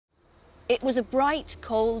It was a bright,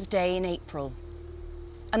 cold day in April,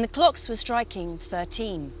 and the clocks were striking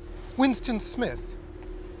 13. Winston Smith,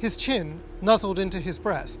 his chin nuzzled into his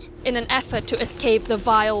breast, in an effort to escape the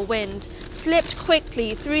vile wind, slipped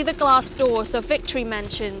quickly through the glass doors of Victory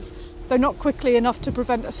Mansions, though not quickly enough to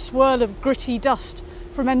prevent a swirl of gritty dust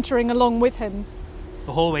from entering along with him.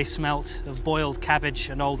 The hallway smelt of boiled cabbage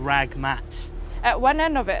and old rag mats. At one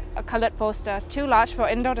end of it, a coloured poster, too large for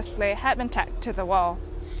indoor display, had been tacked to the wall.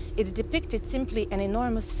 It depicted simply an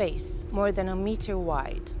enormous face, more than a metre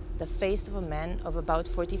wide, the face of a man of about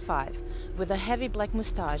 45, with a heavy black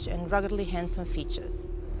moustache and ruggedly handsome features.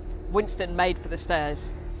 Winston made for the stairs.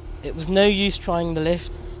 It was no use trying the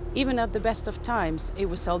lift. Even at the best of times, it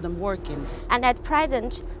was seldom working. And at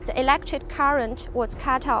present, the electric current was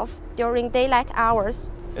cut off during daylight hours.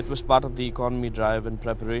 It was part of the economy drive in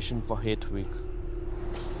preparation for Hate Week.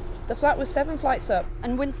 The flat was 7 flights up,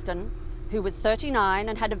 and Winston, who was 39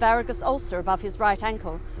 and had a varicose ulcer above his right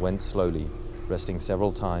ankle, went slowly, resting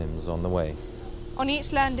several times on the way. On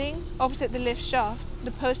each landing, opposite the lift shaft,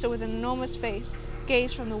 the poster with an enormous face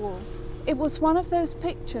gazed from the wall. It was one of those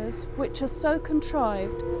pictures which are so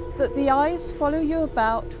contrived that the eyes follow you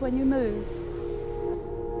about when you move.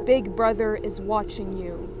 Big Brother is watching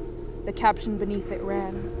you. The caption beneath it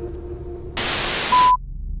ran.